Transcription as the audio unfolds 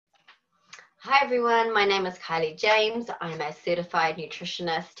Hi everyone, my name is Kylie James. I'm a certified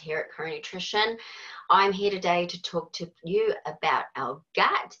nutritionist here at Current Nutrition. I'm here today to talk to you about our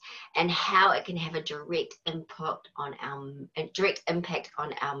gut and how it can have a direct impact on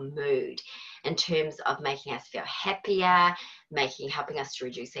our mood in terms of making us feel happier, helping us to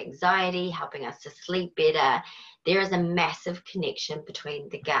reduce anxiety, helping us to sleep better. There is a massive connection between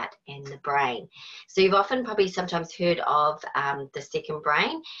the gut and the brain. So you've often probably sometimes heard of the second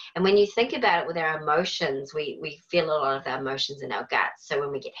brain. And when you think about it with our emotions, we feel a lot of our emotions in our guts. So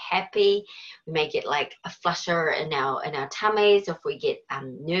when we get happy, we may get like a flutter in our tummies. If we get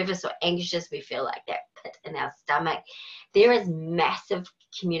nervous or anxious, we feel like that pit in our stomach. There is massive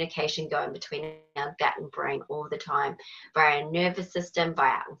communication going between our gut and brain all the time via our nervous system,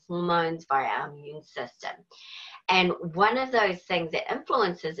 via our hormones, via our immune system. And one of those things that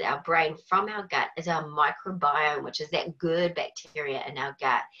influences our brain from our gut is our microbiome, which is that good bacteria in our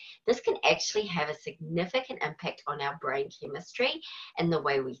gut. This can actually have a significant impact on our brain chemistry and the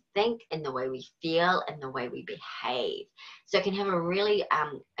way we think and the way we feel and the way we behave. So it can have a really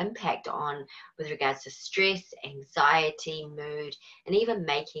impact on with regards to stress, anxiety, mood, and even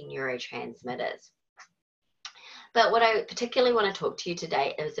making neurotransmitters. But what I particularly want to talk to you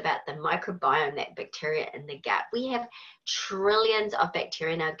today is about the microbiome, that bacteria in the gut. We have trillions of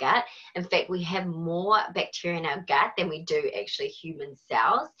bacteria in our gut. In fact, we have more bacteria in our gut than we do actually human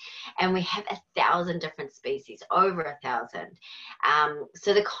cells. And we have 1,000 different species, over 1,000.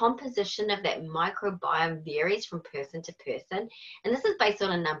 So the composition of that microbiome varies from person to person. And this is based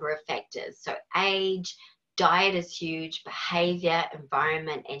on a number of factors. So age, diet is huge, behavior,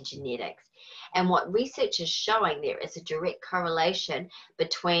 environment, and genetics. And what research is showing, there is a direct correlation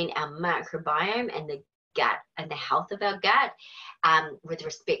between our microbiome and the gut and the health of our gut with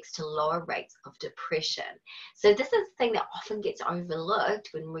respects to lower rates of depression. So this is the thing that often gets overlooked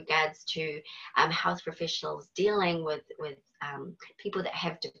in regards to health professionals dealing with people that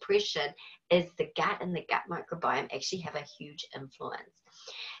have depression, is the gut and the gut microbiome actually have a huge influence.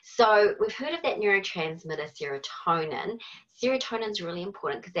 So we've heard of that neurotransmitter serotonin. Serotonin is really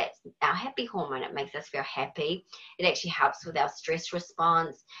important because that's our happy hormone. It makes us feel happy. It actually helps with our stress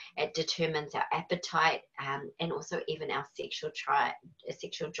response. It determines our appetite and also even our sexual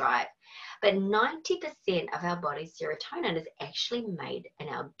drive. But 90% of our body's serotonin is actually made in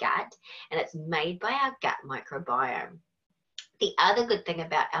our gut, and it's made by our gut microbiome. The other good thing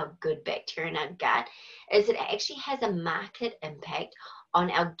about our good bacteria in our gut is it actually has a marked impact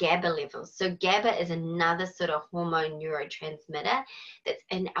on our GABA levels. So GABA is another sort of hormone neurotransmitter that's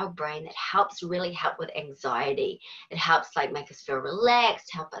in our brain that really help with anxiety. It helps like make us feel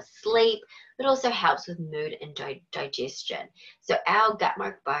relaxed, help us sleep. It also helps with mood and digestion. So our gut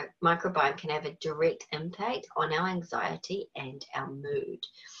microbiome can have a direct impact on our anxiety and our mood.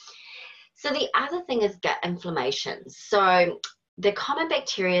 So the other thing is gut inflammation. So the common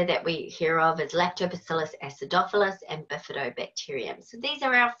bacteria that we hear of is Lactobacillus acidophilus and Bifidobacterium. So these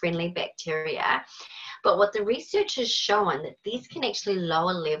are our friendly bacteria. But what the research has shown that these can actually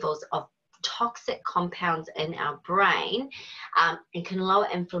lower levels of toxic compounds in our brain and can lower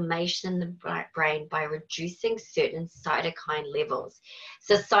inflammation in the brain by reducing certain cytokine levels.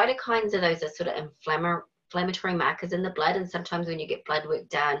 So cytokines are those sort of inflammatory markers in the blood, and sometimes when you get blood work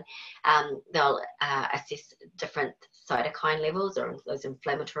done, they'll assess different cytokine levels or those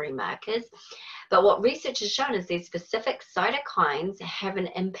inflammatory markers. But what research has shown is these specific cytokines have an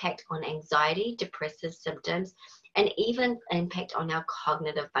impact on anxiety, depressive symptoms, and even impact on our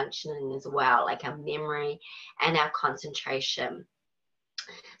cognitive functioning as well, like our memory and our concentration.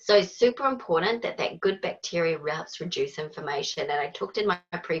 So it's super important that that good bacteria helps reduce inflammation. And I talked in my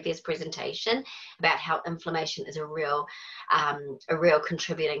previous presentation about how inflammation is a real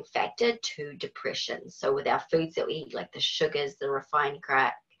contributing factor to depression. So with our foods that we eat, like the sugars, the refined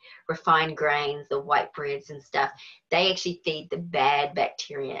grains, the white breads and stuff, they actually feed the bad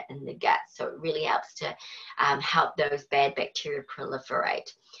bacteria in the gut. So it really helps to help those bad bacteria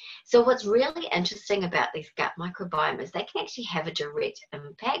proliferate. So what's really interesting about these gut microbiome is they can actually have a direct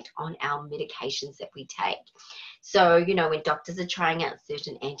impact on our medications that we take. So, you know, when doctors are trying out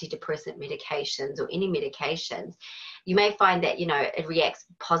certain antidepressant medications or any medications, you may find that, you know, it reacts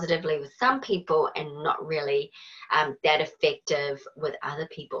positively with some people and not really that effective with other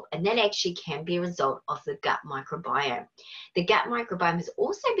people. And that actually can be a result of the gut microbiome. The gut microbiome has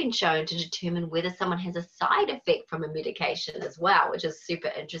also been shown to determine whether someone has a side effect from a medication as well, which is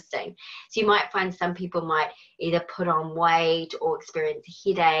super interesting. So you might find some people might either put on weight or experience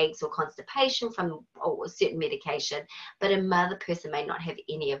headaches or constipation from a certain medication, but another person may not have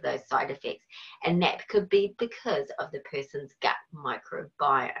any of those side effects. And that could be because of the person's gut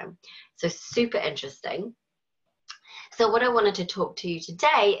microbiome. So super interesting. So what I wanted to talk to you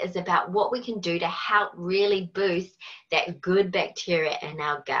today is about what we can do to help really boost that good bacteria in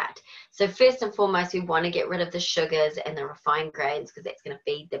our gut. So first and foremost, we want to get rid of the sugars and the refined grains because that's going to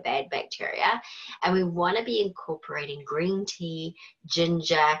feed the bad bacteria. And we want to be incorporating green tea,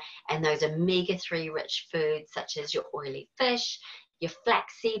 ginger, and those omega-3 rich foods such as your oily fish, your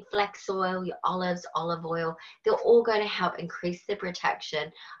flaxseed, flax oil, your olives, olive oil. They're all going to help increase the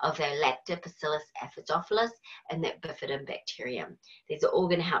protection of their Lactobacillus acidophilus and that bifidum bacterium. These are all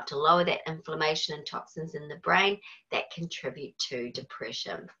going to help to lower that inflammation and toxins in the brain that contribute to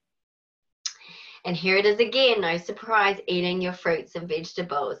depression. And here it is again, no surprise, eating your fruits and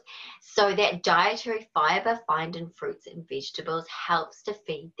vegetables. So that dietary fiber found in fruits and vegetables helps to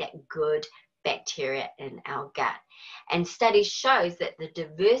feed that good bacteria in our gut. And studies shows that the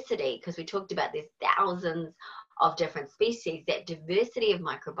diversity, because we talked about there's thousands of different species, that diversity of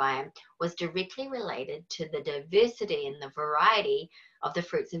microbiome was directly related to the diversity and the variety of the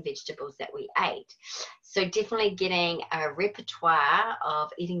fruits and vegetables that we ate. So definitely getting a repertoire of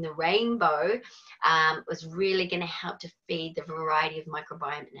eating the rainbow was really going to help to feed the variety of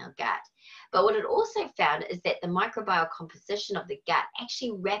microbiome in our gut. But what it also found is that the microbial composition of the gut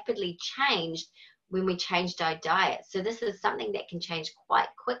actually rapidly changed when we changed our diet. So this is something that can change quite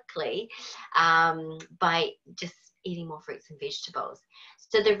quickly by just eating more fruits and vegetables.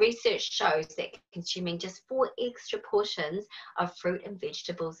 So the research shows that consuming just 4 extra portions of fruit and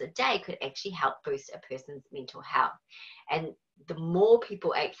vegetables a day could actually help boost a person's mental health. And the more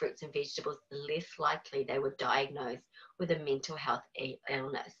people ate fruits and vegetables, the less likely they were diagnosed with a mental health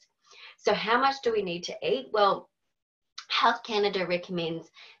illness. So how much do we need to eat? Well, Health Canada recommends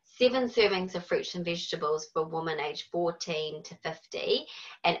 7 servings of fruits and vegetables for women aged 14 to 50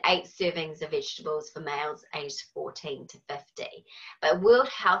 and 8 servings of vegetables for males aged 14 to 50. But World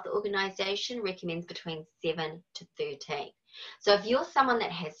Health Organization recommends between 7 to 13. So if you're someone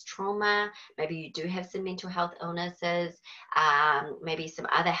that has trauma, maybe you do have some mental health illnesses, maybe some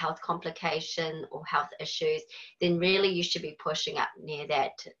other health complication or health issues, then really you should be pushing up near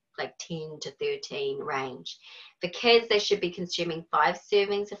that like 10 to 13 range. For kids, they should be consuming 5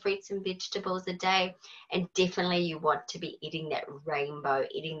 servings of fruits and vegetables a day, and definitely you want to be eating that rainbow,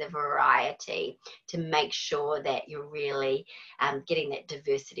 eating the variety to make sure that you're really getting that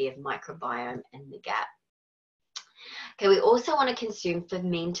diversity of microbiome in the gut. Okay, we also want to consume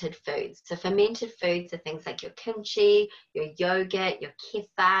fermented foods. So fermented foods are things like your kimchi, your yogurt, your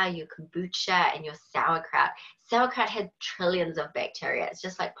kefir, your kombucha, and your sauerkraut. Sauerkraut had trillions of bacteria. It's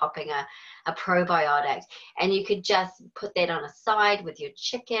just like popping a probiotic. And you could just put that on a side with your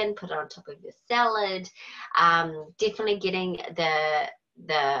chicken, put it on top of your salad. Definitely getting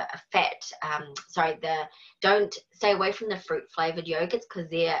the fat, don't stay away from the fruit flavored yogurts because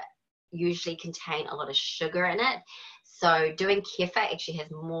they're usually contain a lot of sugar in it. So doing kefir actually has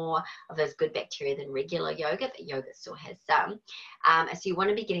more of those good bacteria than regular yogurt, but yogurt still has some. So you want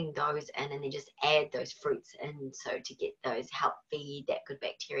to be getting those in and then just add those fruits in so to get those, help feed that good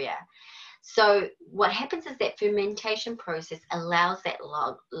bacteria. So what happens is that fermentation process allows that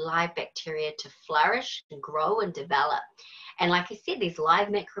live bacteria to flourish and grow and develop. And like I said, these live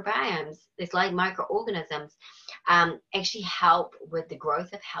microbiomes, these live microorganisms actually help with the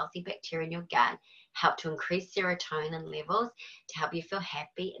growth of healthy bacteria in your gut, help to increase serotonin levels to help you feel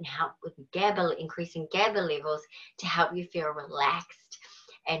happy, and help with GABA, increasing GABA levels to help you feel relaxed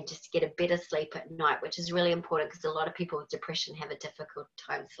and just get a better sleep at night, which is really important because a lot of people with depression have a difficult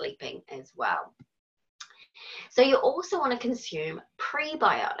time sleeping as well. So you also want to consume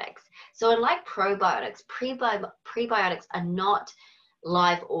prebiotics. So unlike probiotics, prebiotics are not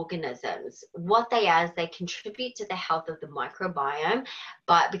live organisms. What they are is they contribute to the health of the microbiome,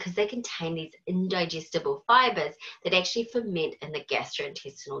 but because they contain these indigestible fibers that actually ferment in the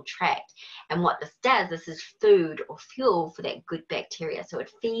gastrointestinal tract. And what this does, this is food or fuel for that good bacteria. So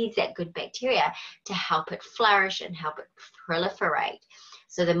it feeds that good bacteria to help it flourish and help it proliferate.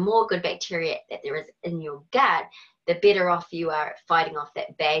 So the more good bacteria that there is in your gut, the better off you are at fighting off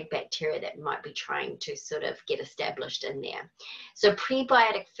that bad bacteria that might be trying to sort of get established in there. So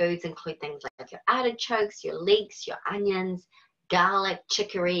prebiotic foods include things like your artichokes, your leeks, your onions, garlic,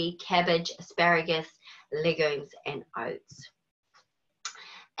 chicory, cabbage, asparagus, legumes, and oats.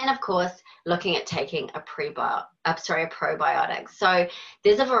 And of course, looking at taking a probiotic. So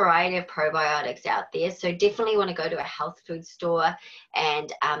there's a variety of probiotics out there. So definitely want to go to a health food store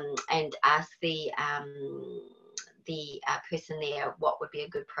and ask the the person there what would be a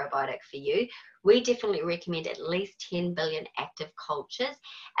good probiotic for you. We definitely recommend at least 10 billion active cultures,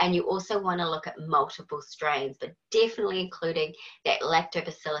 and you also want to look at multiple strains, but definitely including that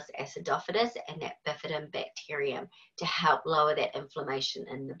Lactobacillus acidophilus and that bifidobacterium to help lower that inflammation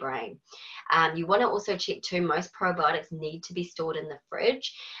in the brain. You want to also check too, most probiotics need to be stored in the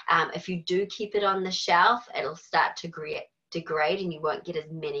fridge. If you do keep it on the shelf, it'll start to degrade and you won't get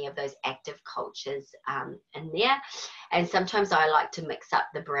as many of those active cultures in there. And sometimes I like to mix up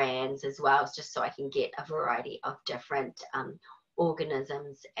the brands as well, just so I can get a variety of different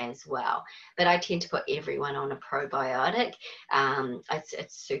organisms as well. But I tend to put everyone on a probiotic.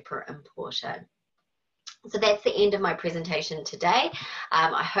 It's super important. So that's the end of my presentation today.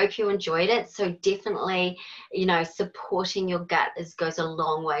 I hope you enjoyed it. So definitely, supporting your gut goes a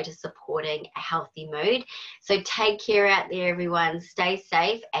long way to supporting a healthy mood. So take care out there, everyone. Stay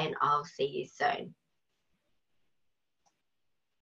safe, and I'll see you soon.